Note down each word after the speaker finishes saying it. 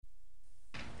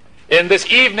In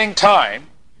this evening time,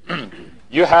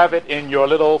 you have it in your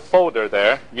little folder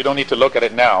there. You don't need to look at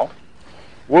it now.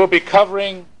 We'll be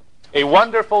covering a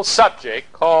wonderful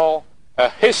subject called A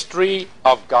History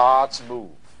of God's Move.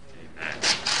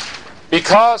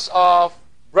 Because of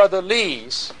Brother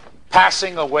Lee's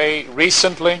passing away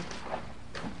recently,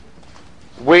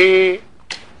 we,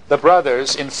 the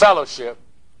brothers in fellowship,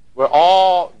 were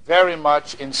all very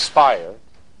much inspired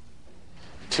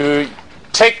to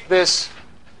take this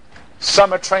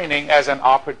summer training as an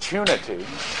opportunity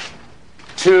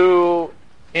to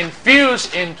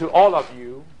infuse into all of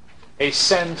you a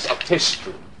sense of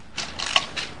history.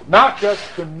 Not just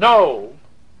to know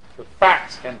the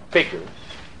facts and figures,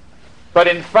 but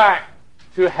in fact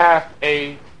to have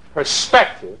a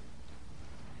perspective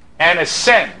and a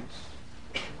sense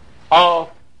of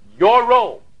your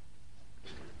role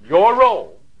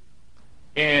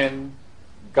in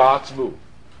God's move.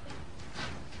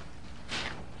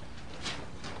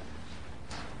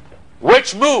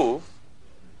 Which move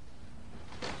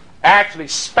actually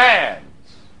spans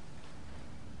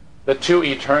the two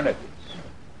eternities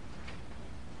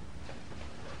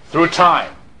through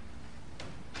time.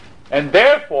 And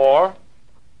therefore,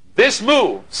 this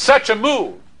move, such a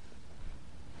move,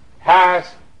 has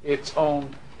its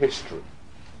own history.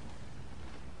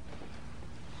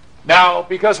 Now,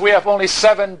 because we have only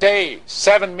 7 days,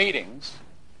 7 meetings,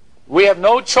 we have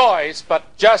no choice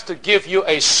but just to give you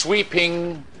a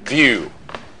sweeping view,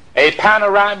 a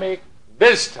panoramic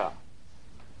vista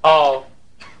of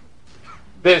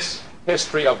this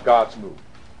history of God's move.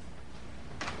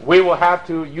 We will have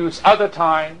to use other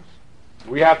times.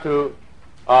 We have to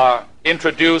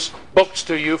introduce books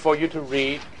to you for you to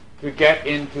read to get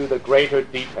into the greater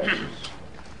details.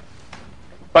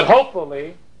 But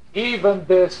hopefully, even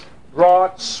this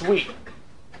broad sweep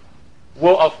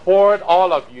will afford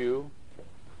all of you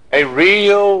a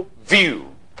real view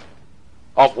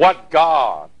of what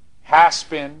God has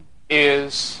been,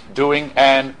 is doing,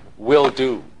 and will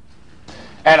do,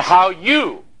 and how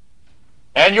you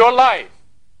and your life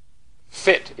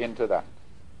fit into that.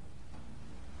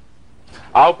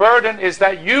 Our burden is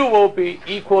that you will be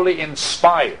equally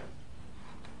inspired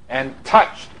and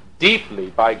touched deeply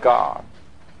by God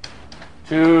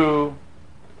to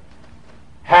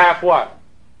have what?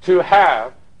 To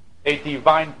have a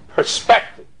divine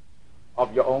perspective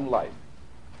of your own life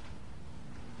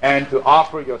and to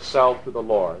offer yourself to the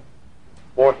Lord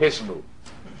for His move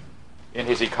in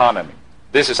His economy.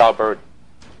 This is our burden.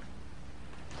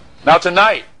 Now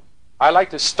tonight, I'd like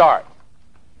to start.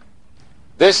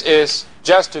 This is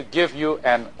just to give you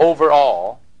an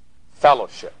overall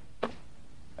fellowship.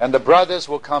 And the brothers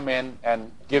will come in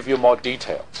and give you more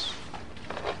details.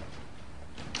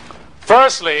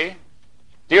 Firstly,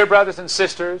 dear brothers and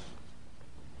sisters,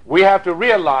 we have to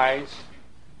realize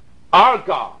our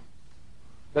God,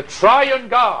 the triune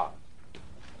God,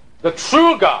 the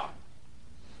true God,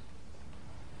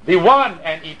 the one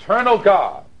and eternal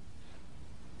God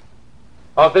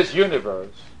of this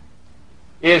universe,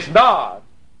 is not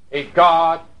a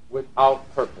God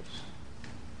without purpose.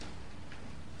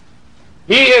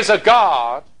 He is a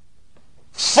God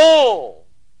full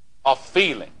of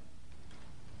feeling.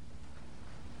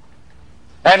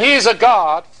 And He is a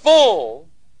God full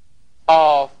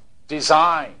of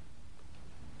design.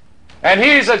 And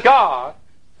He is a God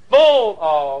full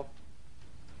of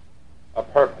a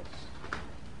purpose.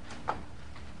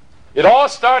 It all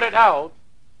started out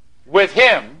with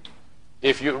Him,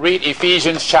 if you read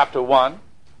Ephesians chapter 1,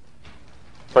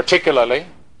 particularly,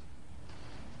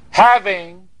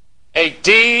 having a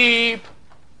deep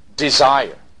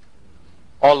desire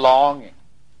or longing,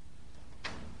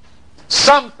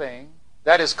 something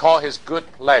that is called His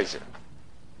good pleasure,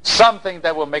 something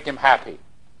that will make Him happy.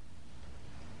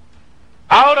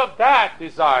 Out of that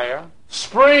desire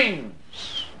springs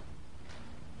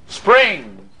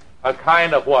a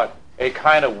kind of what? A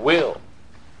kind of will.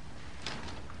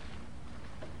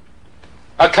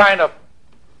 A kind of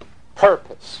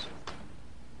purpose.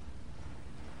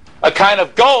 A kind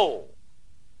of goal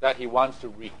that He wants to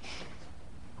reach.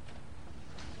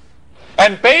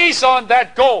 And based on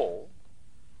that goal,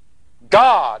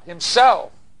 God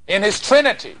Himself, in His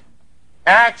Trinity,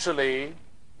 actually,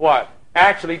 what?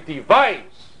 Actually devised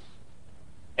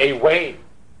a way,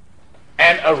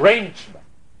 an arrangement,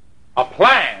 a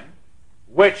plan,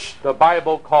 which the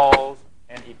Bible calls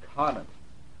an economy,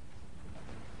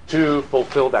 to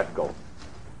fulfill that goal.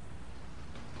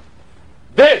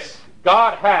 This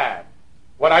God had,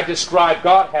 what I described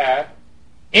God had,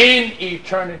 in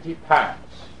eternity past,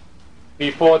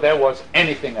 before there was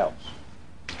anything else.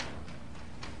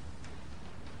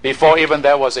 Before even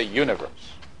there was a universe.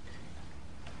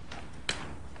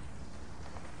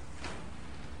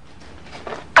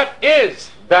 what is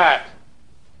that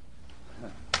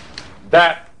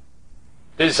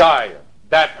desire,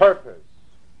 that purpose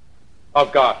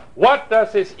of God? What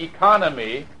does his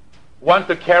economy want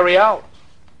to carry out?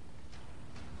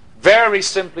 Very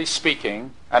simply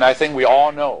speaking, and I think we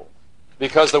all know,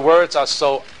 because the words are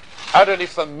so utterly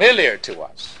familiar to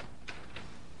us,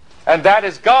 and that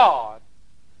is God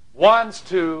wants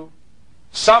to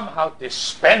somehow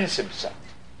dispense himself,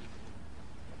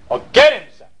 or get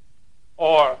himself,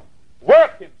 or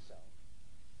work himself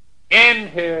in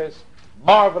his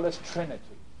marvelous Trinity,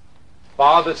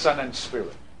 Father, Son, and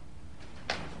Spirit.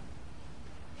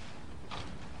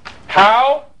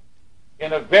 How?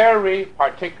 In a very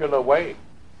particular way.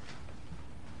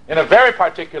 In a very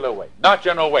particular way, not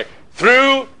general way.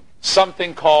 Through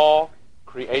something called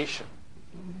creation.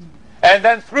 And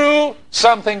then through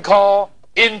something called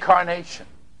incarnation.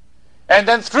 And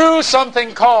then through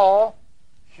something called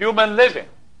human living.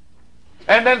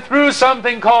 And then through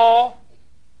something called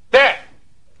death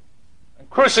and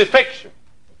crucifixion.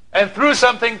 And through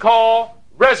something called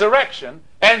resurrection.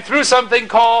 And through something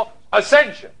called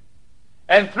ascension.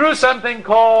 And through something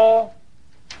called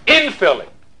infilling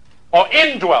or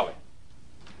indwelling.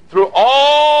 Through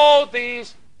all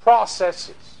these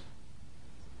processes,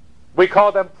 we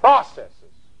call them processes,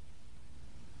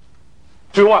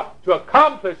 to what? To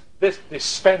accomplish this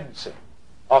dispensing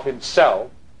of himself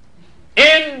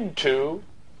into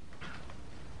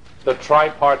the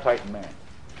tripartite man.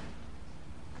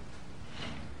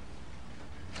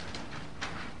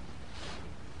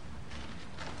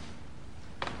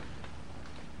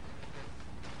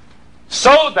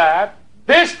 So that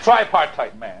this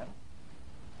tripartite man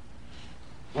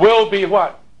will be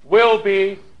what? Will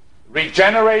be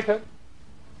regenerated,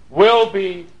 will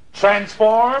be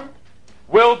transformed,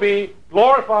 will be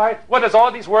glorified. What does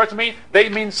all these words mean? They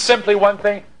mean simply one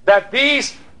thing, that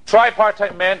these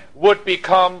tripartite men would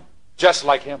become just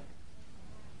like him.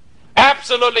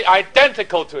 Absolutely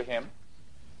identical to him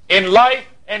in life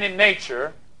and in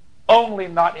nature, only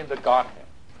not in the Godhead.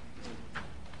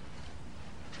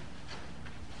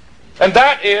 And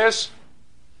that is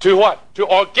to what? To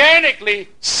organically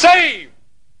save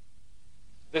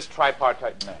this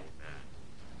tripartite man.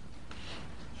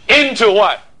 Into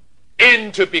what?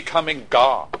 Into becoming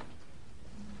God.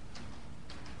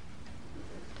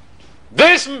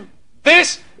 These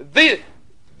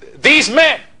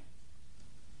men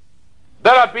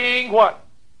that are being what?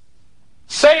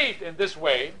 Saved in this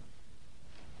way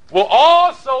will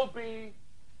also be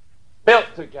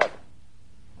built together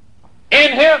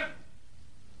in him.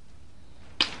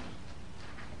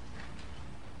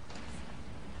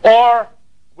 Or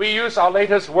we use our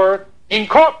latest word,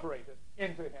 incorporated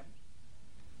into him.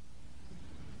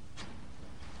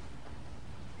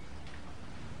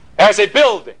 As a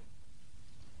building.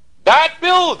 That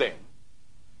building,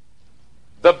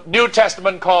 the New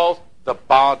Testament calls the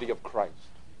body of Christ.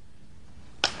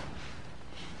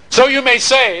 So you may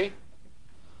say,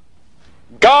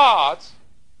 God's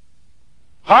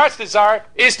heart's desire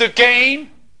is to gain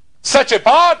such a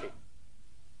body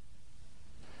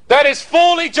that is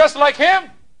fully just like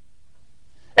him.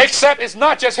 Except it's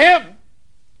not just him,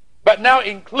 but now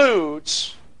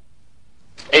includes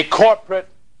a corporate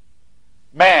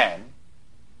man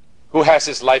who has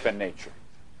his life and nature.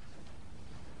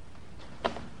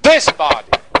 This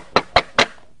body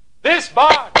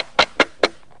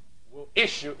will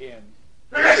issue in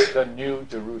the New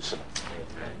Jerusalem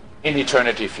in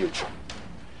eternity future.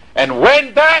 And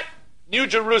when that New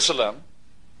Jerusalem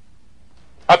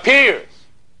appears,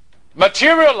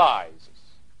 materializes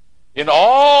in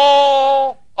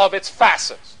all of its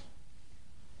facets,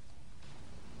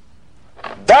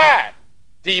 that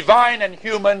divine and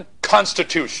human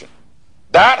constitution,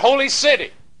 that holy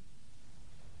city,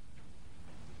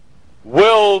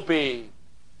 will be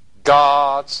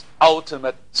God's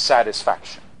ultimate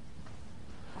satisfaction,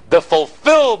 the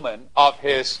fulfillment of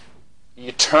his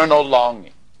eternal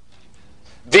longing,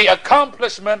 the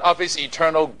accomplishment of his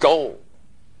eternal goal,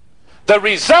 the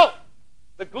result,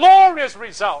 the glorious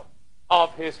result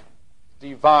of his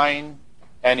divine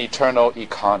and eternal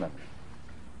economy.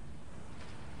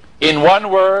 In one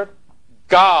word,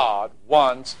 God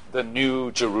wants the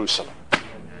New Jerusalem.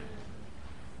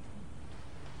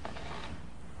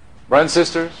 Brothers and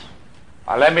sisters,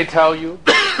 let me tell you,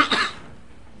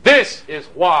 this is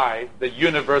why the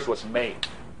universe was made.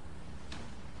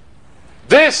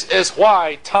 This is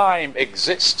why time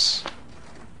exists.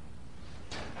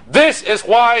 This is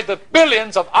why the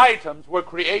billions of items were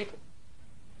created.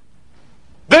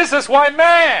 This is why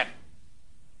man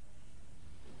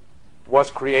was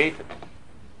created.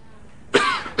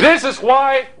 This is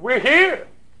why we're here.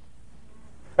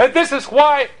 And this is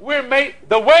why we're made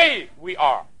the way we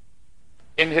are,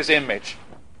 in His image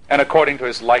and according to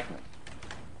His likeness.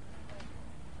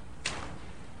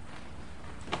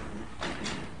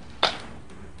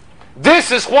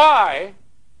 This is why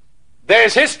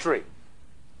there's history.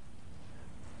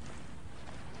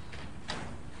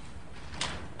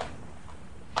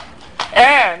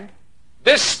 And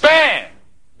this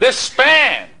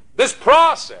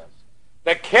process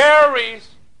that carries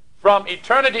from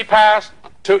eternity past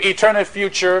to eternity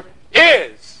future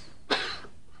is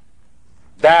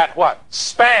that what?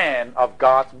 Span of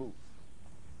God's move.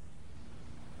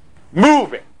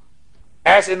 Moving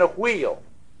as in a wheel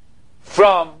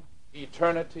from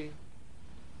eternity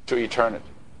to eternity.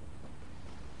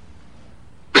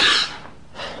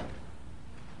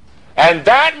 And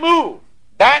that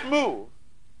move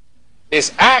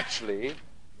is actually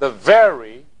the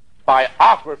very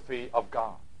biography of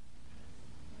God.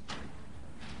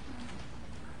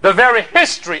 The very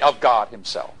history of God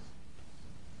Himself.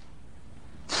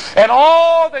 And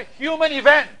all the human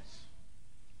events,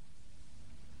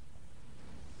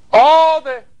 all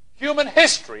the human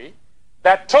history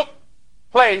that took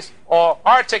place or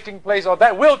are taking place or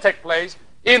that will take place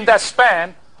in that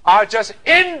span are just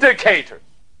indicators.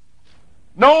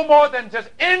 No more than just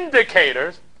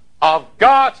indicators of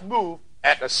God's move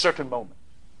at a certain moment.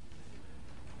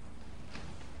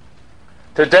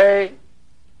 Today,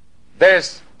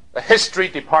 there's a history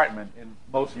department in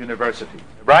most universities,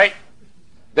 right?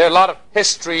 There are a lot of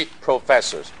history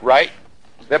professors, right?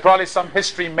 There are probably some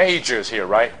history majors here,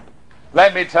 right?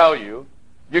 Let me tell you,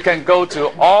 you can go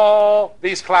to all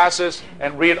these classes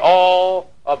and read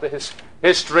all of the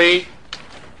history.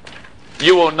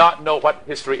 You will not know what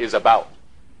history is about.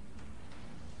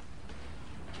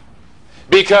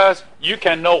 Because you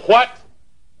can know what,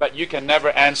 but you can never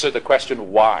answer the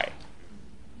question why.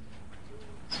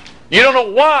 You don't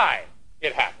know why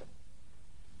it happened.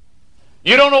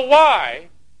 You don't know why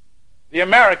the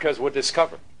Americas were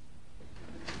discovered.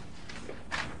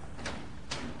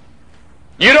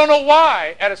 You don't know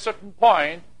why, at a certain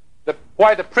point,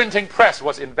 why the printing press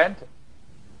was invented.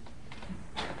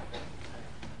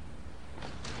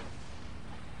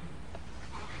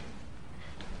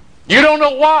 You don't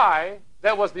know why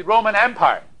there was the Roman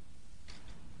Empire.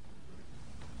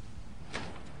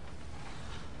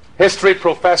 History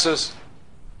professors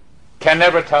can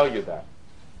never tell you that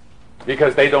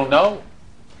because they don't know.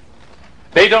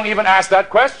 They don't even ask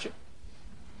that question.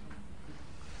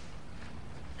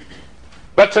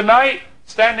 But tonight,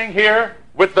 standing here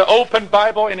with the open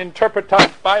Bible and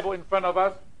interpretive Bible in front of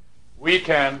us, we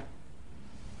can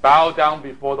bow down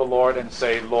before the Lord and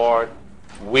say, Lord,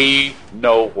 we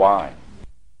know why.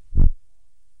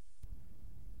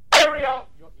 Carry out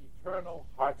your eternal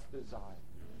heart's desire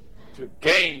to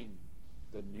gain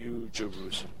the New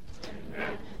Jerusalem.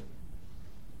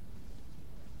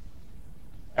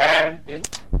 And in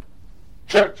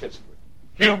church history,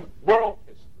 human world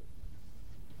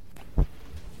history.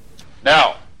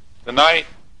 Now, tonight,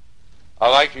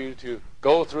 I'd like you to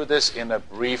go through this in a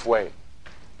brief way.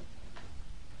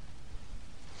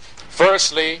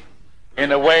 Firstly,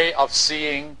 in a way of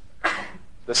seeing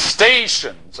the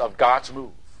stations of God's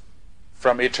move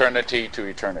from eternity to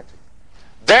eternity.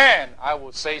 Then I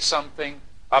will say something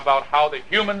about how the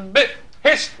human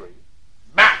history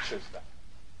matches that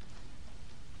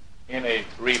in a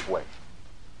brief way.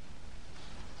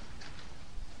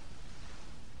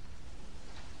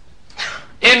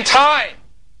 In time,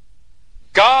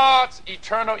 God's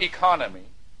eternal economy,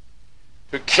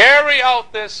 to carry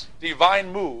out this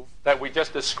divine move that we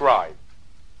just described,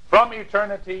 from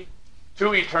eternity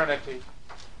to eternity,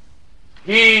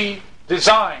 He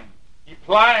designed, He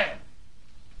planned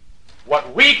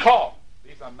what we call,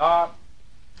 these are not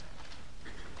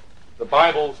the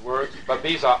Bible's words, but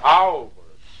these are our words,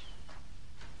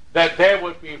 that there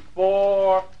would be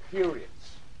 4 periods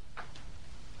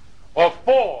or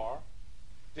 4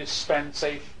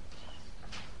 dispensations.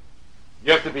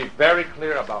 You have to be very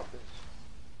clear about this.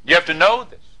 You have to know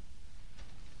this.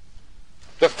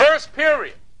 The first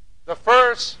period, the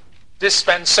first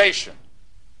dispensation,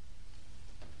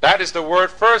 that is the word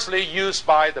firstly used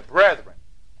by the brethren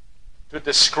to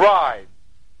describe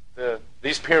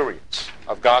these periods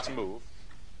of God's move,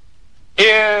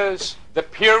 is the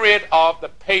period of the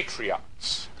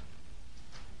patriarchs.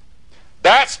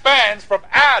 That spans from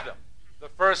Adam, the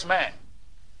first man,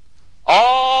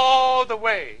 all the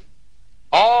way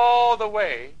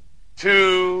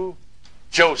to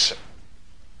Joseph,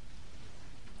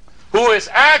 who is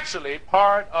actually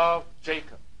part of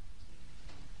Jacob,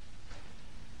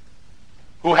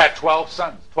 who had 12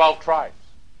 sons, 12 tribes.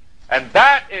 And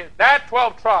that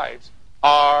 12 tribes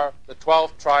are the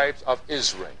 12 tribes of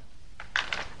Israel.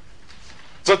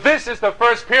 So this is the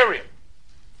first period,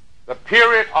 the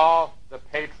period of the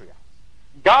patriarchs.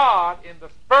 God, in the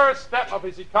first step of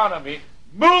his economy,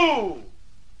 moved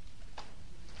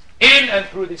in and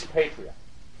through these patriarchs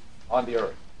on the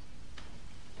earth.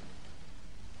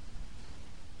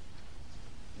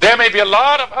 There may be a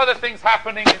lot of other things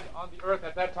happening on the earth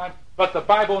at that time, but the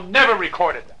Bible never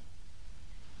recorded that.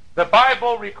 The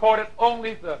Bible recorded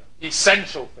only the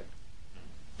essential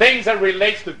things that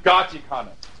relates to God's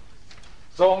economy.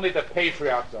 So only the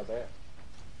patriarchs are there.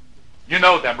 You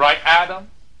know them, right? Adam,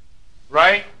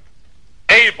 right?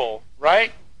 Abel,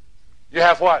 right? You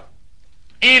have what?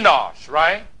 Enosh,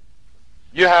 right?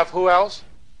 You have who else?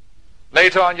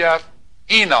 Later on you have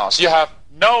Enos. You have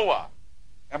Noah.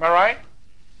 Am I right?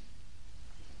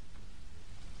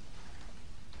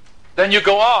 Then you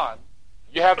go on.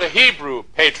 You have the Hebrew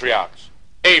patriarchs.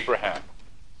 Abraham.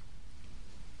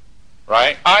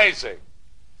 Right? Isaac.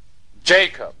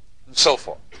 Jacob. And so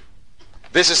forth.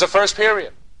 This is the first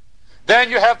period. Then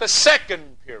you have the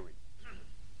second period.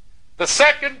 The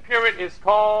second period is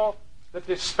called the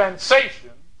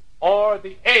dispensation or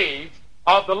the age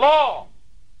of the law.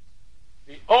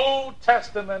 The Old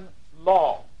Testament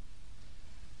law.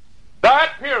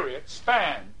 That period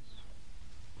spans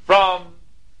from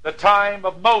the time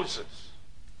of Moses,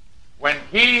 when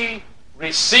he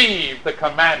received the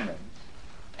commandments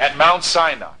at Mount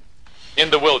Sinai in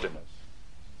the wilderness,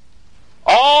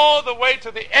 all the way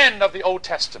to the end of the Old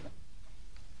Testament.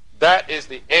 That is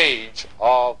the age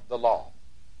of the law.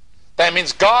 That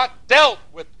means God dealt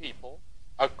with people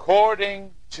according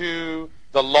to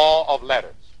the law of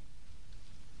letters,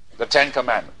 the Ten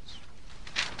Commandments.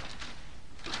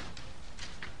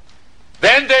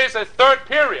 Then there's a third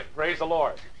period. Praise the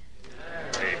Lord.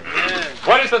 Amen.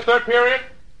 What is the third period?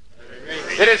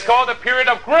 It is called the period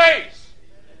of grace.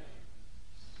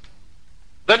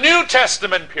 The New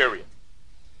Testament period.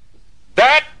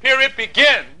 That period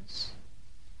begins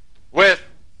with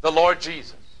the Lord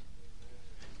Jesus.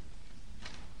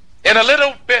 In a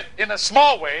little bit, in a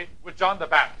small way, with John the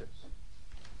Baptist.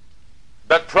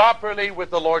 But properly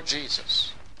with the Lord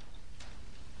Jesus.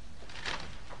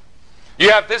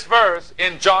 You have this verse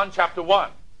in John chapter 1.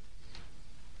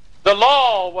 The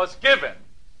law was given,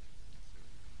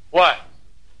 what?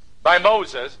 By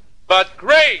Moses, but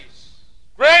grace,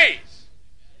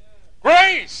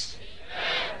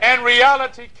 and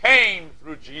reality came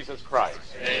through Jesus Christ.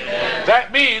 Amen.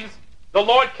 That means the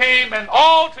Lord came and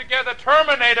altogether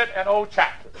terminated an old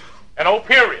chapter, an old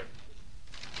period,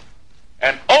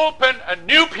 and opened a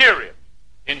new period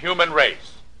in human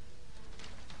race,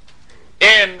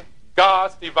 in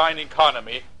God's divine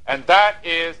economy, and that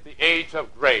is the age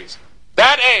of grace.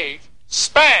 That age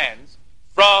spans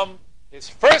from his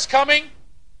first coming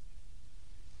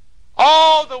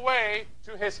all the way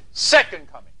to his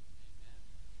second coming.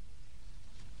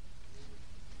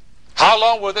 How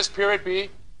long will this period be?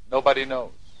 Nobody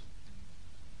knows.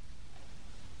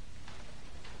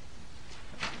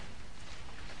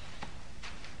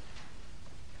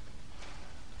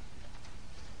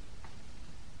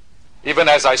 Even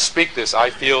as I speak this,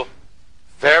 I feel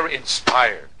very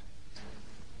inspired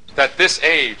that this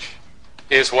age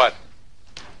is what?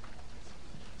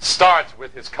 Starts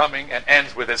with his coming and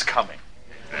ends with his coming.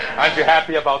 Aren't you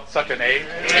happy about such an age?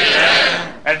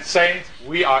 Amen. And saints,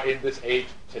 we are in this age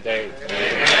today.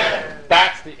 Amen.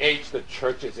 That's the age the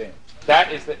church is in.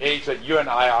 That is the age that you and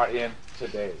I are in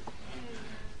today.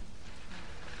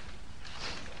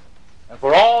 And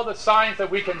for all the signs that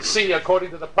we can see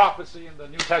according to the prophecy in the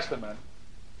New Testament,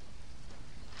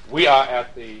 we are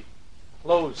at the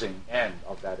closing end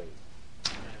of that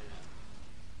age.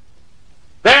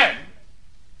 Then,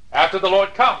 after the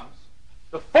Lord comes,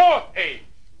 the fourth age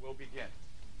will begin.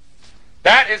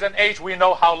 That is an age we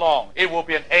know how long. It will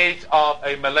be an age of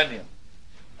a millennium,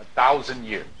 1,000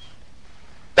 years.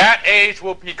 That age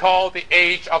will be called the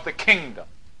age of the kingdom,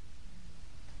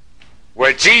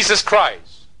 where Jesus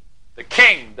Christ, the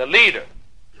King, the leader,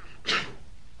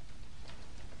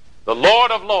 the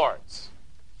Lord of Lords,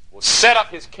 will set up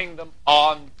his kingdom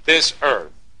on this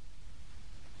earth.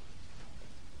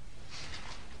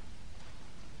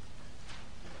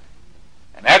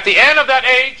 And at the end of that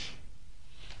age,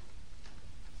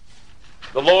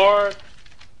 the Lord,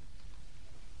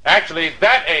 actually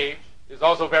that age is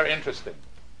also very interesting.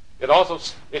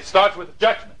 It starts with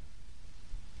judgment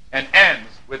and ends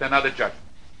with another judgment.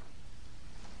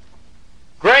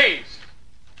 Grace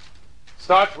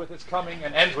starts with his coming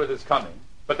and ends with his coming,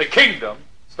 but the kingdom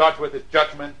starts with his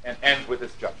judgment and ends with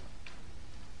his judgment.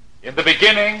 In the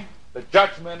beginning, the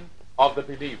judgment of the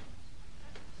believer.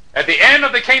 At the end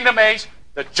of the kingdom age,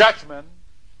 the judgment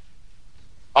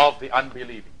of the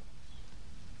unbelieving.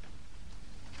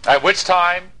 At which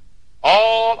time,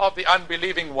 all of the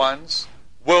unbelieving ones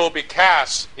will be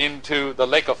cast into the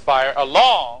lake of fire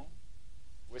along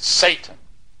with Satan.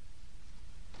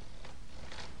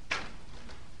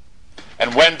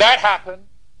 And when that happens,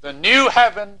 the new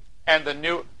heaven and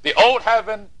the old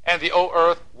heaven and the old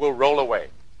earth will roll away.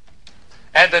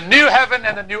 And the new heaven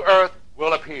and the new earth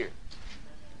will appear.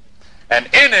 And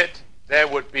in it, there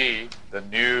would be the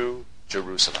new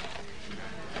Jerusalem.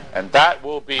 And that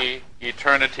will be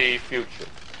eternity future.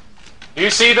 Do you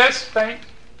see this thing?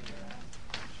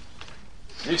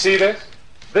 Do you see this?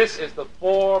 This is the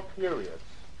 4 periods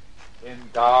in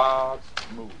God's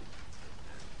move.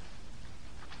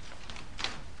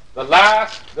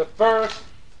 The first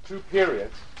 2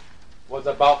 periods was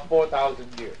about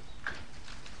 4,000 years.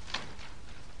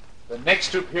 The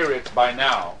next 2 periods by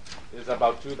now is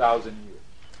about 2,000 years.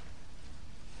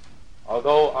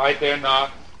 Although I dare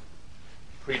not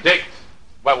predict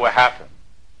what will happen.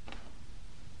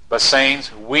 But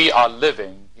saints, we are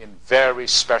living in very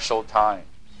special times.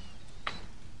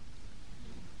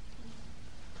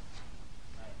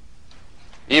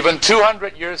 Even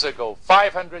 200 years ago,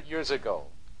 500 years ago,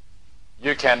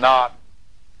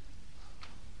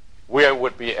 we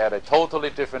would be at a totally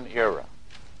different era.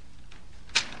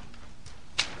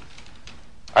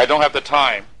 I don't have the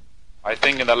time. I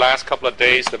think in the last couple of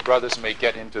days, the brothers may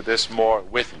get into this more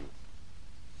with you.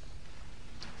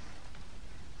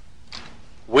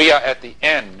 We are at the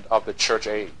end of the church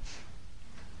age,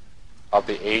 of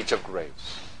the age of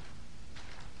grace.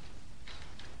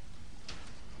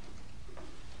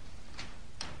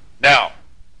 Now,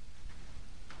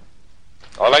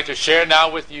 I'd like to share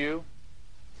now with you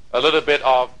a little bit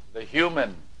of the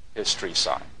human history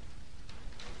side.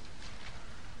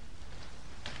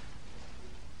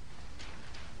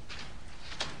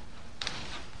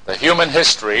 The human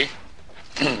history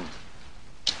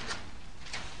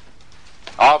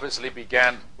obviously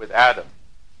began with Adam.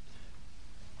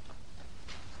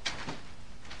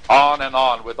 On and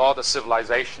on with all the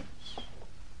civilizations.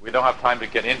 We don't have time to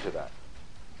get into that.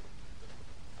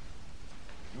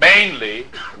 Mainly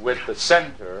with the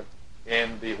center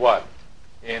in the what?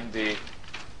 In the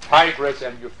Tigris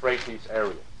and Euphrates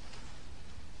area.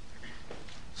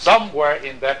 Somewhere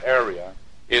in that area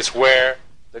is where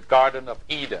the Garden of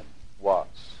Eden was.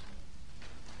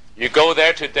 You go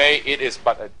there today, it is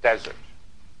but a desert.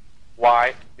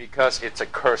 Why? Because it's a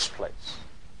cursed place.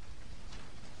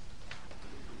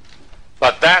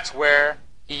 But that's where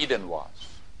Eden was.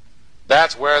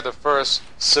 That's where the first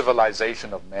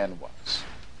civilization of man was.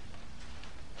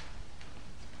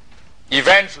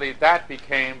 Eventually, that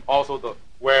became also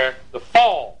where the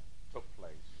fall took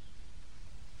place.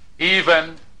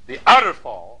 Even the utter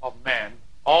fall of man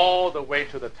all the way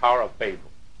to the Tower of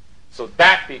Babel. So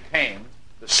that became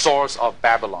the source of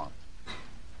Babylon,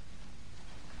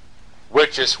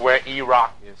 which is where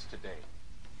Iraq is today.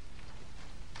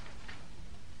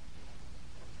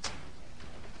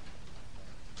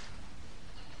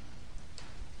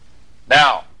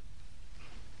 Now,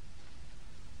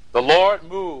 the Lord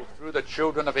moved through the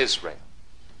children of Israel.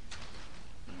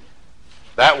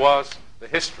 That was the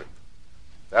history.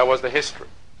 That was the history.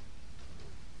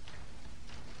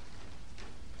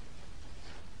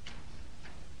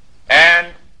 And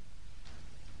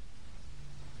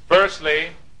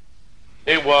firstly,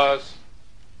 it was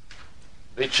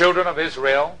the children of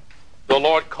Israel. The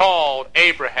Lord called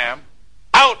Abraham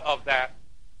out of that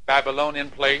Babylonian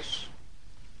place,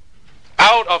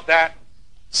 out of that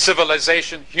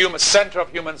civilization, center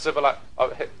of human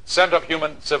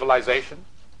civilization.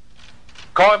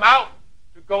 Call him out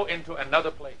to go into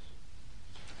another place,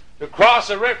 to cross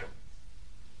a river,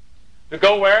 to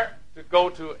go where? To go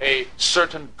to a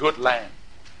certain good land,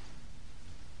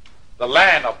 the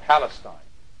land of Palestine,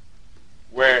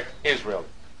 where Israel is.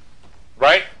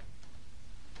 Right?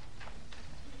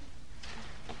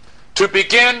 To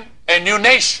begin a new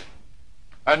nation,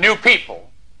 a new people,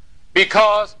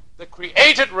 because the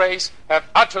created race have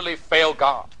utterly failed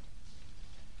God.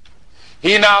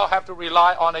 He now have to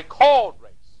rely on a called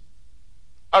race,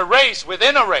 a race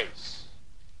within a race,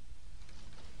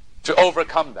 to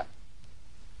overcome that.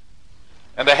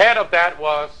 And the head of that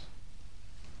was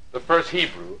the first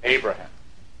Hebrew, Abraham.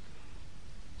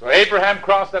 So Abraham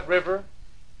crossed that river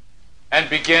and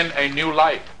began a new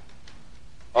life,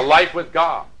 a life with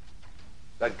God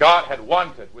that God had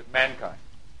wanted with mankind.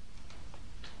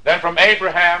 Then from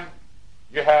Abraham,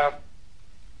 you have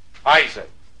Isaac,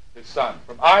 his son.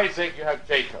 From Isaac, you have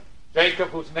Jacob. Jacob,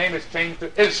 whose name is changed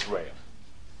to Israel,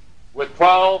 with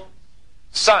 12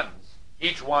 sons,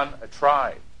 each one a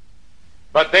tribe.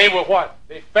 But they were what?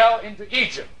 They fell into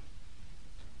Egypt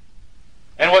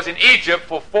and was in Egypt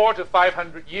for 400 to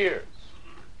 500 years.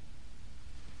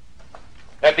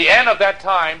 At the end of that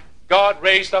time, God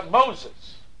raised up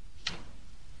Moses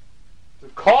to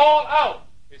call out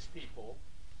his people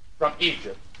from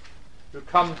Egypt to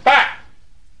come back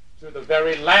to the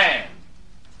very land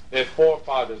their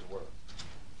forefathers were,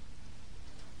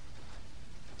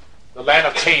 the land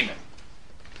of Canaan.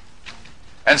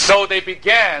 And so they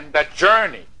began that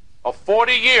journey of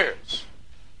 40 years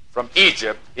from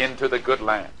Egypt into the good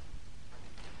land.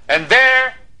 And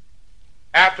there,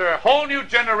 after a whole new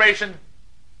generation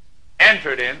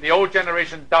entered in, the old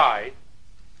generation died,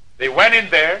 they went in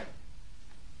there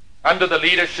under the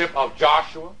leadership of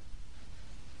Joshua.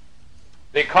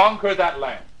 They conquered that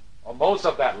land, or most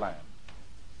of that land.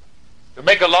 To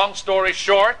make a long story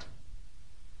short,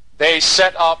 they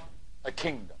set up a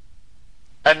kingdom,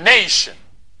 a nation,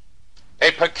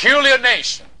 a peculiar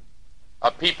nation, a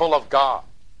people of God.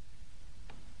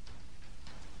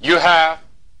 You have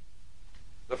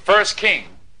the first king,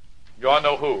 you all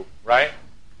know who, right?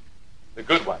 The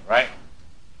good one, right?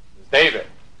 It's David,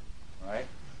 right?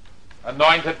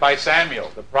 Anointed by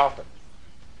Samuel, the prophet.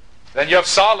 Then you have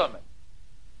Solomon.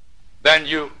 Then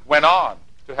you went on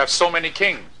to have so many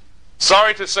kings.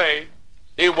 Sorry to say,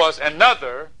 it was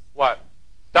another, what?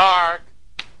 Dark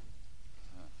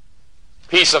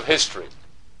piece of history.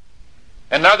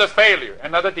 Another failure,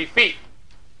 another defeat.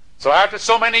 So after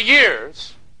so many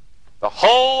years, the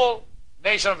whole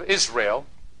nation of Israel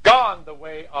gone the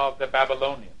way of the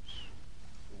Babylonians.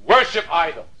 Worship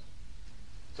idols.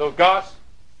 So God,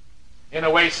 in a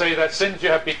way, say that since you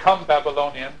have become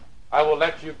Babylonian, I will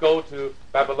let you go to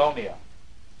Babylonia.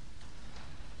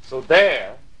 So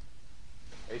there,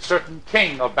 a certain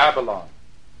king of Babylon,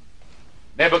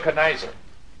 Nebuchadnezzar,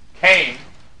 came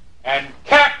and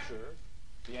captured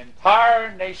the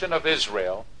entire nation of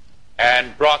Israel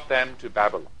and brought them to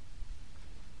Babylon.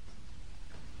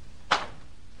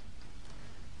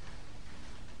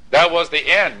 That was the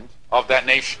end of that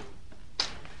nation.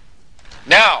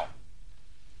 Now,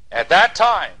 at that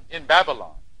time in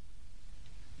Babylon,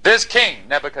 this king,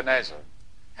 Nebuchadnezzar,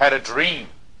 had a dream.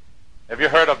 Have you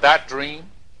heard of that dream?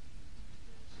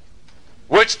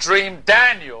 Which dream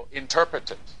Daniel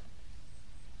interpreted.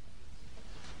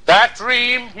 That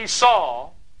dream, he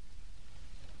saw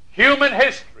human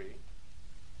history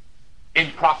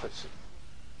in prophecy.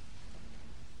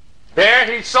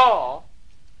 There he saw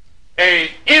an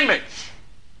image,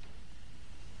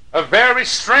 a very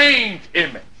strange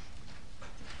image,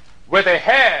 with a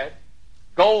head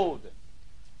golden,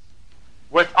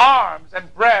 with arms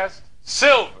and breast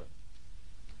silver,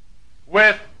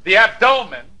 with the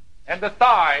abdomen and the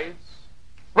thighs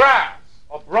brass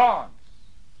or bronze,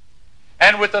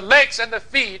 and with the legs and the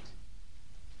feet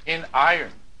in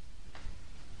iron,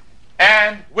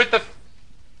 and with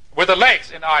the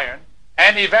legs in iron,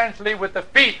 and eventually with the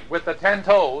feet, with the 10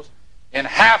 toes, in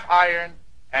half iron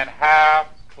and half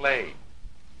clay.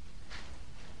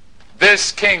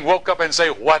 This king woke up and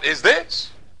said, "What is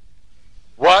this?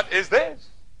 What is this?"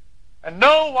 And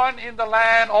no one in the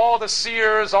land, all the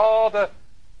seers, all the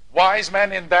wise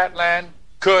men in that land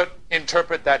could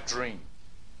interpret that dream.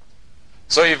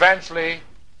 So eventually,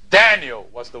 Daniel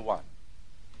was the one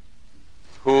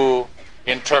who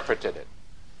interpreted it.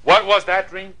 What was that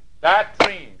dream? That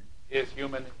dream is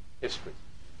human history.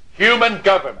 Human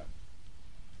government.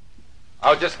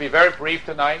 I'll just be very brief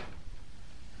tonight.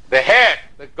 The head,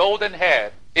 the golden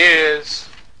head, is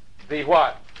the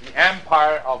what? The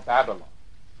empire of Babylon.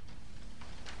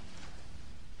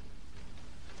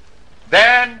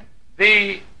 Then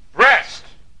the breast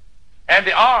and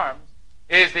the arms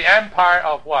is the empire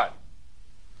of what?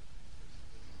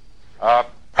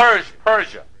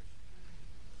 Persia.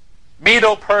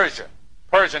 Medo-Persia,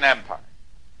 Persian Empire.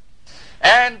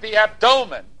 And the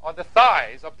abdomen, or the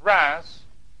thighs of brass,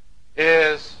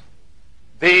 is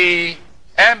the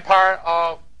empire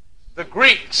of the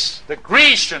Greeks, the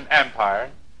Grecian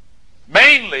Empire,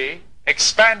 mainly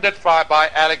expanded by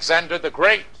Alexander the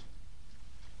Great.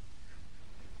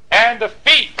 And the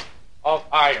feet of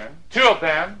iron, 2 of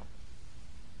them,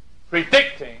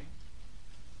 predicting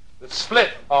the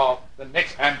split of the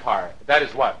next empire. That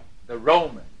is what? The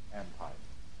Roman Empire.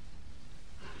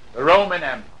 The Roman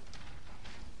Empire.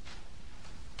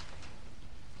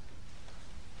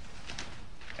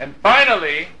 And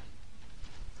finally,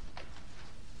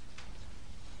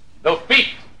 the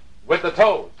feet with the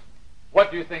toes.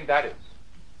 What do you think that is?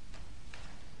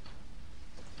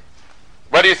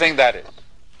 What do you think that is?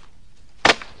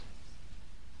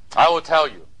 I will tell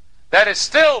you. That is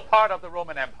still part of the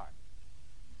Roman Empire.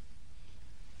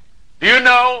 Do you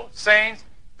know, saints,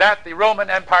 that the Roman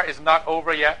Empire is not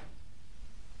over yet?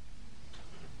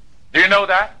 Do you know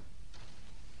that?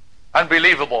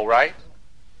 Unbelievable, right?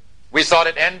 We thought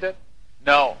it ended?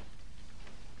 No.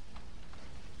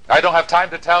 I don't have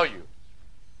time to tell you.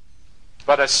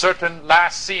 But a certain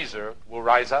last Caesar will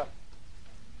rise up.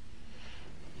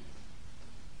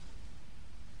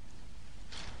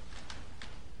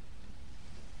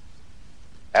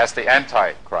 As the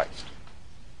Antichrist.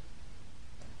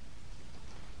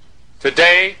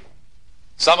 Today,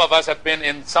 some of us have been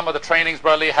in some of the trainings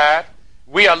Brother Lee had.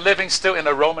 We are living still in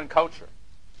a Roman culture.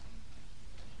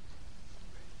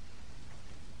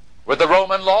 With the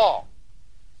Roman law.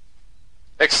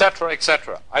 Etc.,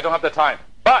 etc. I don't have the time.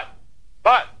 But,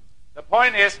 the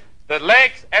point is, the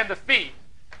legs and the feet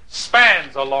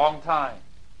spans a long time.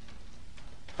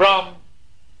 From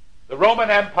the Roman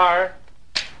Empire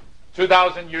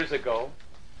 2,000 years ago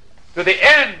to the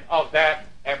end of that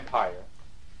empire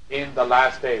in the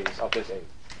last days of this age.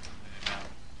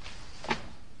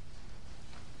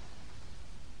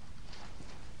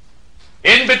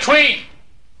 In between,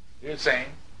 you're saying,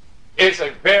 is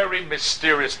a very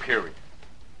mysterious period.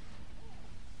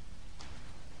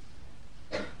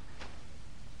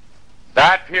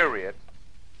 That period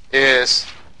is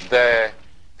the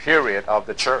period of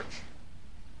the church.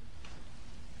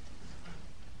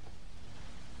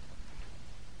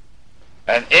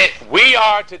 And we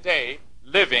are today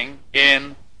living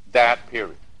in that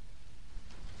period.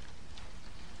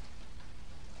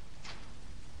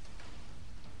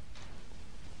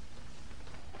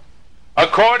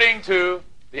 According to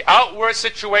the outward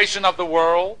situation of the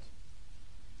world,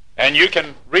 and you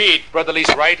can read Brother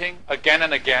Lee's writing again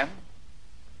and again,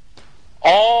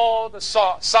 all the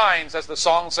signs, as the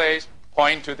song says,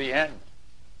 point to the end.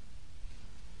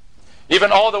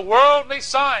 Even all the worldly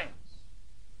signs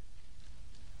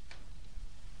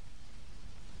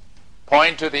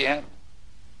point to the end.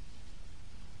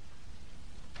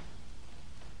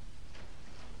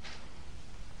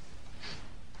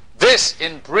 This,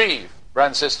 in brief, brothers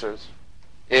and sisters,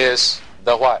 is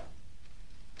the what?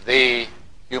 The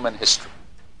human history.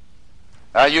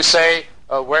 You say,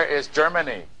 where is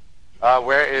Germany?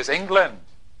 Where is England?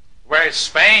 Where is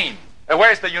Spain?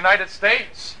 Where is the United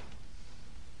States?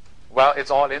 Well, it's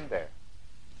all in there.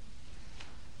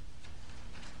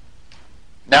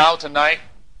 Now, tonight,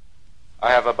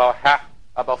 I have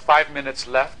about 5 minutes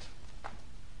left.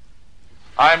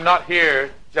 I'm not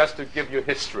here just to give you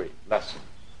history lessons.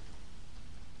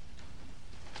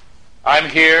 I'm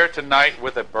here tonight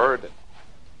with a burden.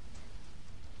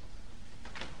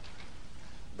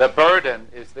 The burden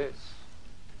is this: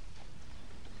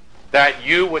 that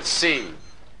you would see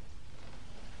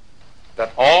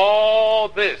that all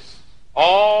this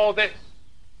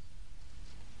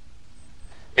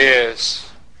is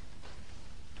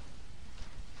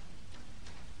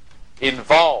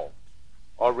involved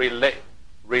or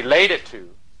related to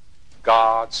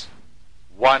God's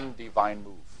one divine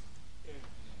move.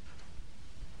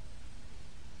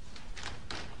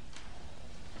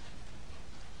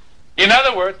 In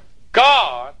other words,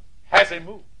 God has a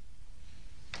move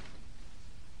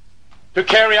to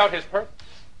carry out his purpose.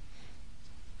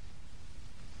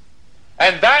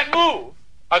 And that move,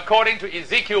 according to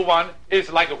Ezekiel 1,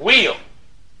 is like a wheel.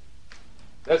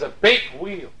 There's a big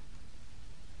wheel.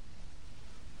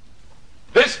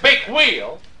 This big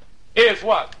wheel is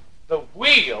what? The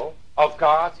wheel of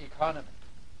God's economy.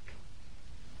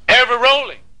 Ever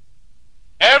rolling,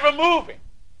 ever moving,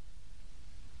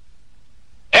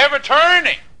 ever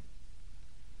turning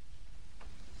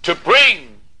to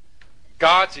bring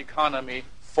God's economy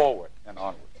forward and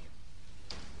onward.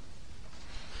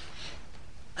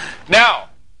 Now,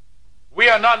 we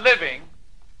are not living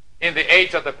in the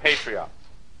age of the patriarchs.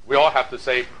 We all have to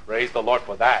say, praise the Lord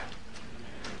for that.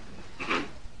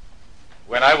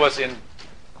 When I was in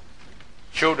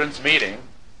children's meeting,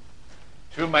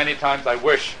 too many times I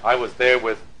wish I was there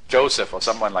with Joseph or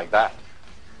someone like that,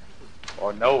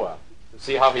 or Noah, to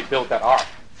see how he built that ark.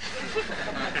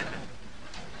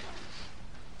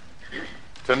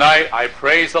 Tonight, I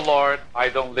praise the Lord I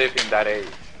don't live in that age.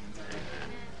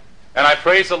 And I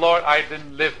praise the Lord I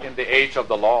didn't live in the age of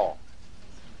the law.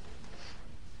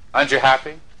 Aren't you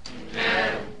happy?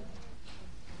 Amen.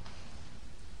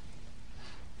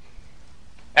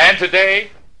 And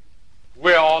today,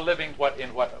 we're all living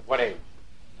in what age?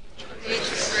 Age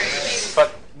of grace.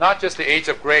 But not just the age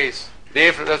of grace. The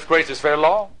age of grace is very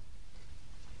long.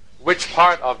 Which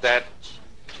part of that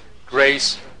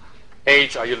grace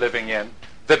age are you living in?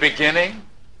 The beginning,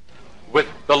 with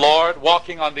the Lord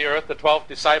walking on the earth, the 12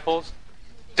 disciples?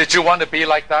 Did you want to be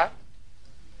like that?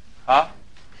 Huh?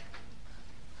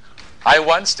 I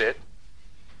once did.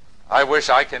 I wish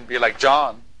I can be like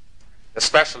John.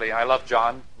 Especially, I love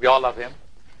John. We all love him.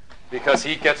 Because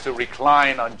he gets to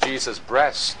recline on Jesus'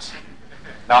 breast.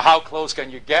 Now, how close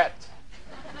can you get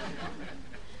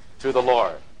to the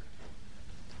Lord?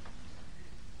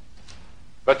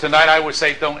 But tonight I would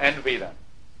say don't envy them.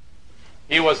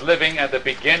 He was living at the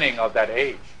beginning of that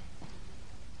age.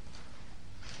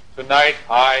 Tonight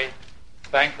I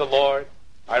thank the Lord.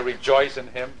 I rejoice in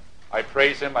him. I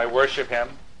praise him. I worship him.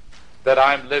 That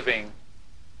I'm living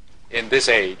in this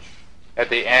age at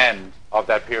the end of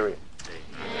that period.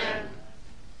 Amen.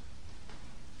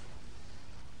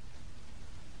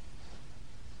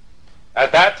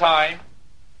 At that time,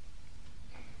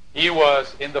 he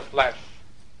was in the flesh.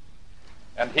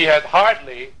 And he had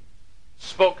hardly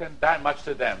spoken that much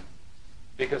to them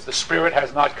because the Spirit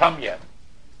has not come yet.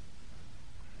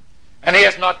 And he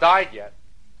has not died yet.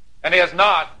 And he has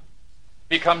not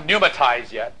become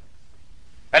pneumatized yet.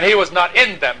 And he was not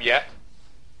in them yet.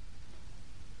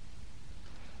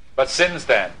 But since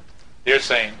then, dear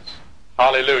saints,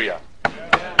 hallelujah,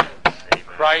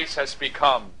 Christ has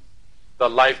become the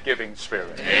life-giving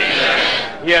Spirit.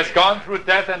 Amen. He has gone through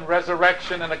death and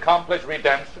resurrection and accomplished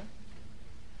redemption.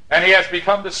 And he has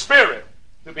become the Spirit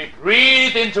to be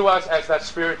breathed into us as that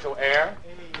spiritual air,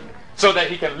 so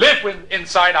that he can live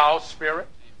inside our spirit,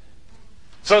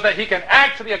 so that he can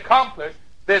actually accomplish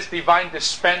this divine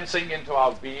dispensing into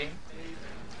our being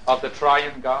of the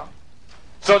triune God,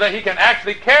 so that he can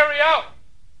actually carry out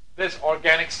this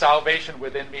organic salvation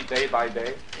within me day by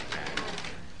day.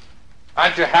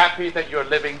 Aren't you happy that you're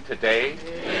living today?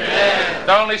 Amen.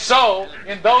 Not only so,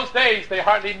 in those days they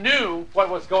hardly knew what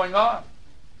was going on.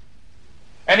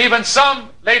 And even some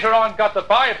later on got the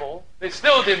Bible, they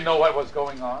still didn't know what was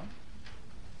going on.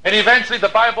 And eventually the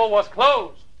Bible was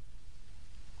closed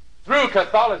through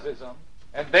Catholicism,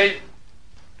 and they,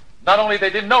 not only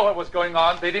they didn't know what was going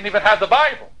on, they didn't even have the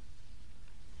Bible.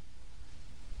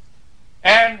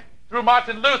 And through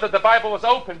Martin Luther, the Bible was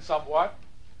opened somewhat.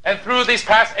 And through these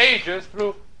past ages,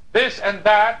 through this and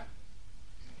that,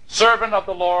 servant of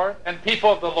the Lord and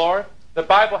people of the Lord, the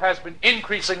Bible has been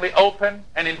increasingly open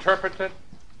and interpreted.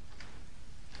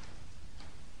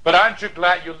 But aren't you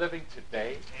glad you're living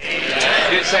today?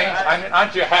 Amen. You're saying,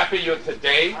 aren't you happy you're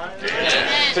today?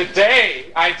 Amen.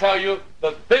 Today, I tell you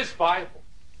that this Bible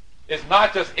is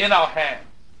not just in our hands.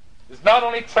 It's not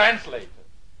only translated.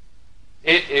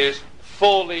 It is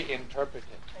fully interpreted.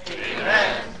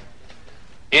 Amen.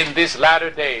 In these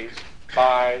latter days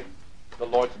by the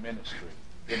Lord's ministry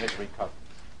in his recovery.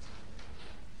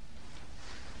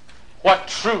 What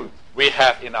truth we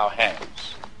have in our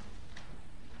hands.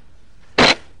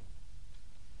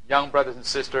 Young brothers and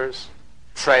sisters,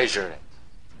 treasure it.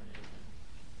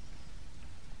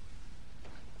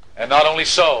 And not only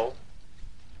so,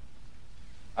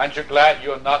 aren't you glad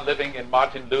you're not living in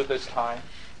Martin Luther's time?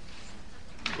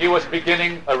 He was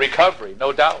beginning a recovery,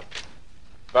 no doubt.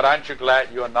 But aren't you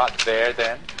glad you're not there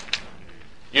then?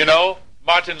 You know,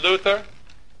 Martin Luther,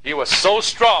 he was so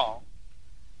strong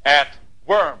at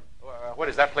Worms. What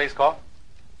is that place called?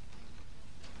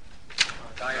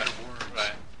 Diet of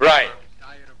Worms. Right.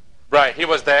 Right. He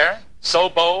was there, so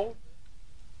bold.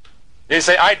 He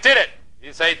said, I did it.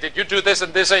 He said, did you do this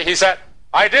and this? He said,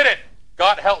 I did it.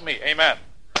 God help me. Amen.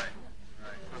 Right.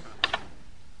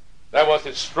 That was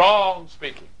his strong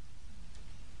speaking.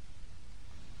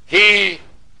 He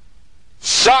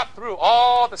shot through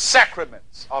all the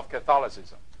sacraments of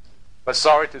Catholicism. But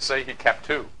sorry to say, he kept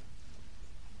two.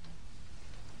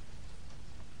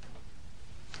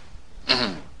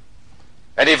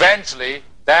 And eventually,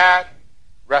 that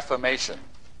Reformation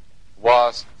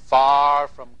was far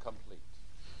from complete.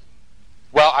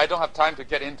 Well, I don't have time to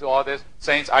get into all this.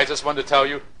 Saints, I just want to tell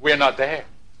you, we're not there.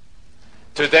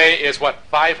 Today is what?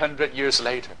 500 years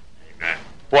later. Amen.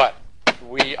 What?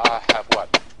 We have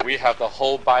what? We have the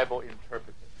whole Bible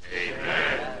interpreted.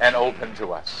 Amen. And open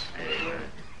to us. Amen.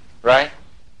 Right?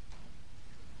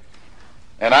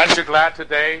 And aren't you glad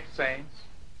today, saints,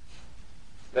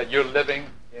 that you're living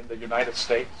in the United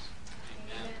States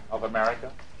of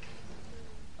America?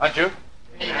 Aren't you?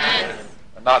 Amen.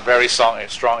 Not very strong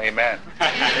amen.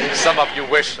 Some of you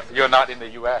wish you're not in the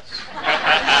U.S.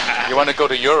 You want to go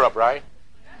to Europe, right?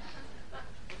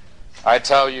 I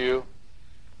tell you,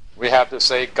 we have to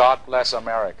say, God bless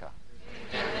America.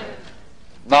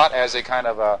 Not as a kind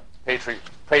of a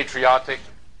patriotic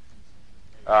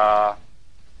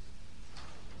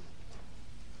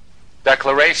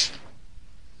declaration,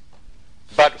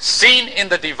 but seen in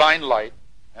the divine light.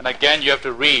 And again, you have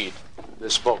to read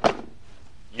this book.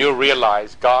 You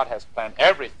realize God has planned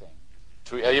everything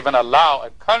to even allow a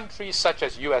country such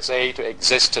as USA to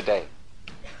exist today.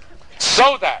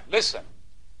 So that, listen,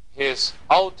 his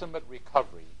ultimate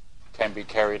recovery can be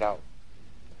carried out.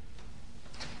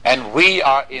 And we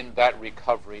are in that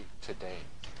recovery today.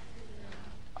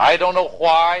 I don't know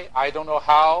why, I don't know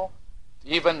how.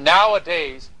 Even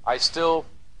nowadays, I still,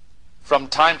 from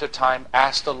time to time,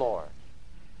 ask the Lord,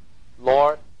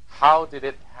 Lord, how did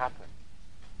it happen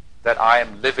that I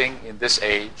am living in this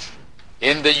age,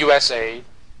 in the USA,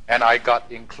 and I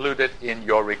got included in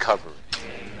your recovery?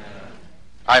 Amen.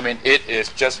 I mean, it is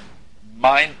just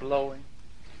mind-blowing.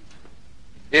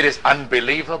 It is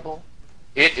unbelievable.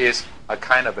 It is a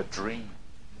kind of a dream.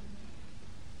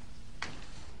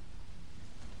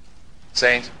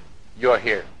 Saints, you are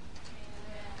here.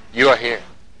 You are here.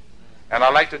 And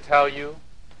I'd like to tell you,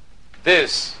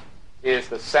 this is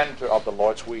the center of the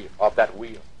Lord's wheel, of that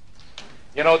wheel.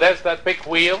 You know, there's that big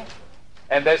wheel,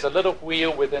 and there's a little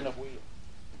wheel within a wheel.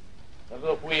 A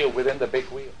little wheel within the big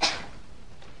wheel.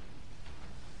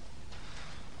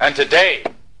 And today,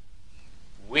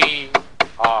 we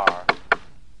are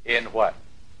in what?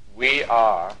 We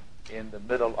are in the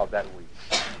middle of that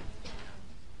wheel.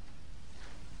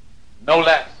 No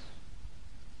less.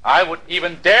 I would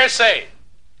even dare say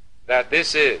that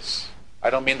this is, I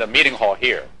don't mean the meeting hall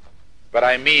here, but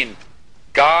I mean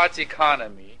God's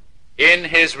economy in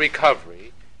his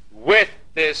recovery with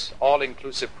this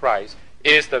all-inclusive price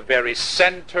is the very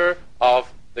center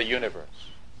of the universe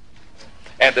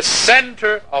and the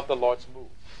center of the Lord's move.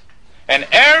 And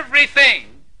everything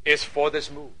is for this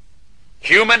move.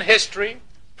 Human history,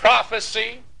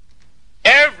 prophecy,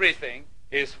 everything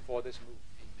is for this move.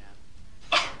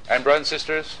 Amen. And brothers and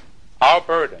sisters, our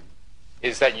burden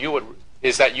is that you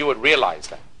would realize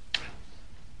that.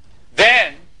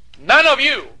 Then none of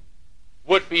you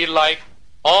would be like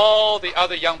all the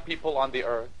other young people on the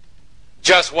earth,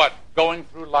 just what? Going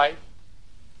through life?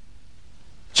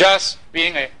 Just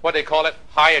being what they call it,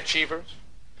 high achievers?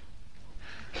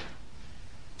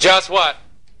 Just what?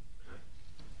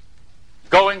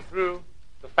 Going through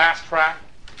the fast track,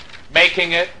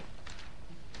 making it,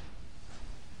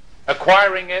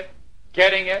 acquiring it,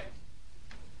 getting it,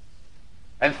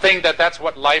 and think that that's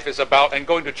what life is about, and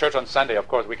going to church on Sunday, of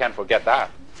course, we can't forget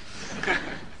that.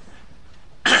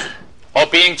 Or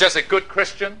being just a good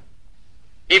Christian,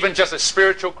 even just a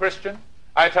spiritual Christian.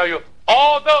 I tell you,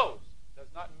 all those does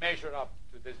not measure up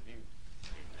to this view.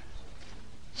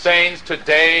 Saints,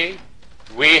 today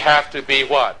we have to be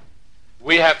what?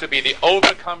 We have to be the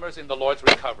overcomers in the Lord's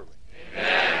recovery.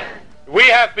 Amen. We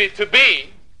have to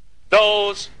be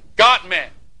those God-men.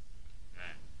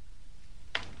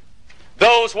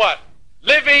 Those what?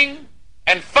 Living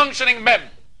and functioning members.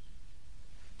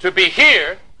 To be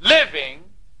here, living,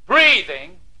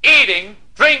 breathing, eating,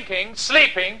 drinking,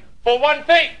 sleeping for one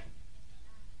thing.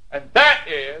 And that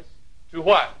is to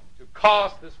what? To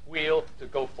cause this wheel to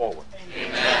go forward.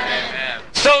 Amen.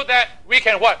 So that we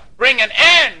can what? Bring an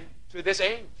end to this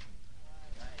age.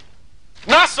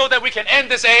 Not so that we can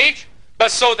end this age, but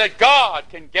so that God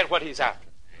can get what he's after.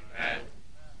 Amen.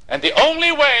 And the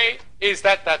only way is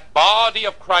that that body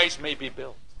of Christ may be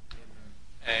built.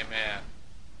 Amen.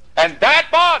 And that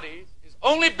body is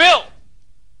only built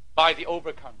by the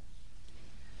overcomers.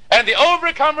 And the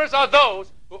overcomers are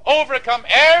those who overcome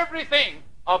everything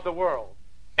of the world,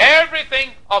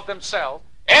 everything of themselves,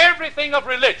 everything of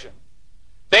religion.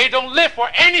 They don't live for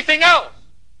anything else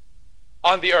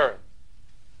on the earth.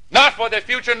 Not for their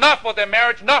future, not for their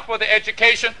marriage, not for their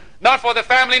education, not for the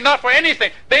family, not for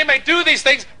anything. They may do these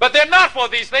things, but they're not for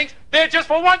these things. They're just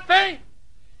for one thing.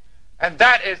 And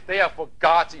that is, they are for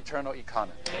God's eternal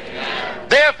economy. Amen.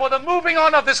 They are for the moving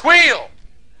on of this wheel.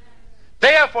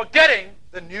 They are for getting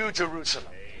the New Jerusalem.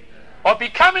 Amen. Or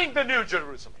becoming the New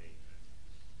Jerusalem.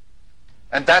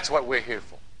 And that's what we're here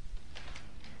for.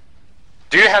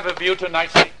 Do you have a view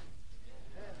tonight, Saints?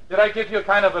 Did I give you a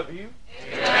kind of a view?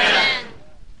 Amen.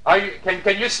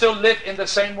 Can you still live in the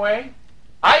same way?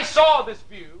 I saw this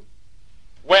view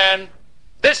when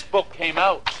this book came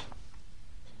out,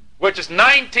 which is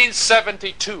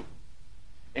 1972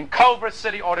 in Culver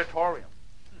City Auditorium.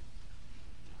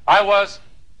 I was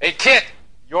a kid,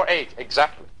 your age,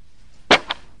 exactly.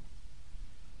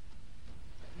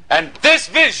 And this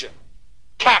vision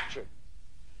captured,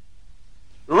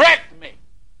 wrecked me,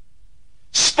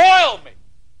 spoiled me,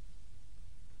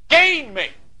 gained me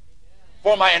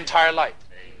for my entire life.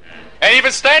 And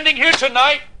even standing here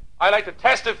tonight, I'd like to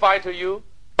testify to you,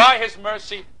 by his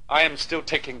mercy, I am still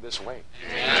taking this way.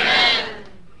 Amen.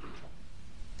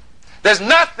 There's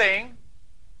nothing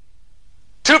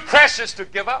too precious to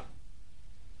give up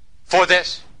for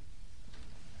this.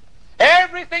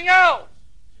 Everything else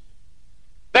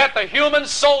a human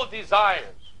soul desires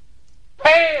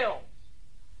pales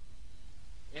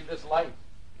in this life.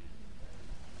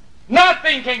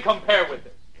 Nothing can compare with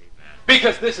this.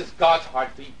 Because this is God's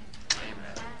heartbeat.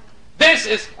 This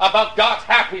is about God's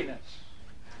happiness.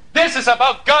 This is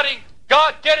about God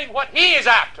getting what He is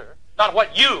after, not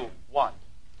what you want.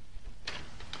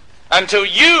 Until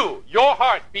your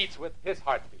heart beats with His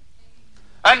heartbeat.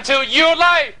 Until your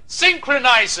life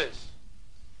synchronizes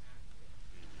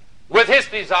with His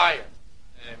desire.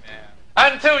 Amen.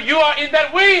 Until you are in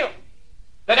that wheel,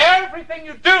 that everything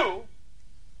you do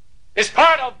is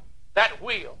part of that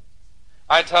wheel.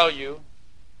 I tell you,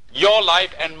 your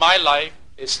life and my life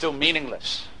is still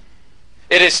meaningless.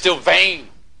 It is still vain.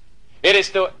 It is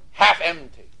still half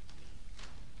empty.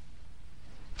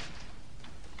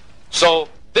 So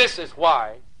this is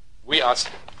why we are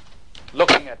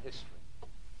looking at history.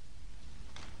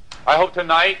 I hope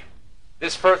tonight,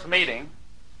 this first meeting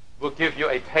will give you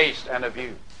a taste and a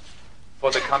view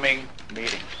for the coming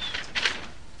meetings.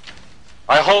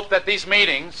 I hope that these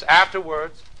meetings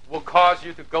afterwards will cause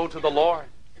you to go to the Lord.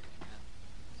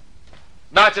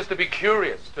 Not just to be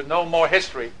curious, to know more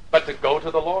history, but to go to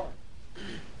the Lord.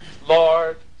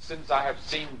 Lord, since I have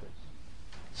seen this,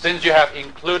 since you have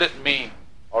included me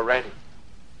already,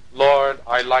 Lord,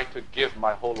 I like to give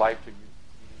my whole life to you.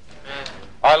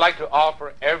 I like to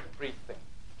offer everything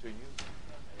to you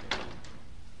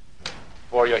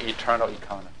for your eternal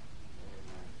economy.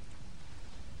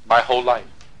 My whole life.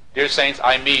 Dear saints,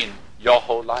 I mean your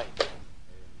whole life.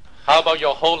 How about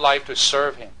your whole life to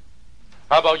serve Him?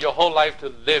 How about your whole life to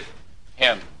live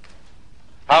Him?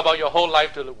 How about your whole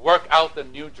life to work out the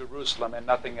New Jerusalem and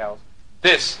nothing else?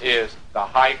 This is the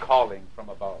high calling from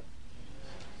above.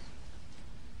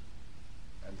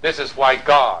 And this is why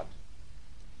God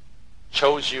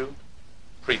chose you,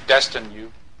 predestined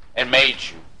you, and made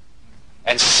you,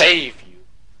 and saved you,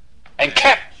 and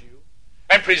kept you,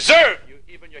 and preserved you,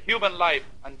 even your human life,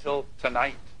 until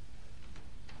tonight.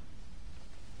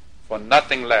 For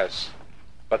nothing less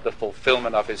but the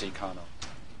fulfillment of His economy,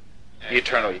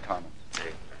 eternal economy.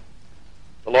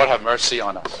 The Lord have mercy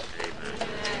on us.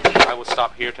 I will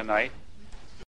stop here tonight.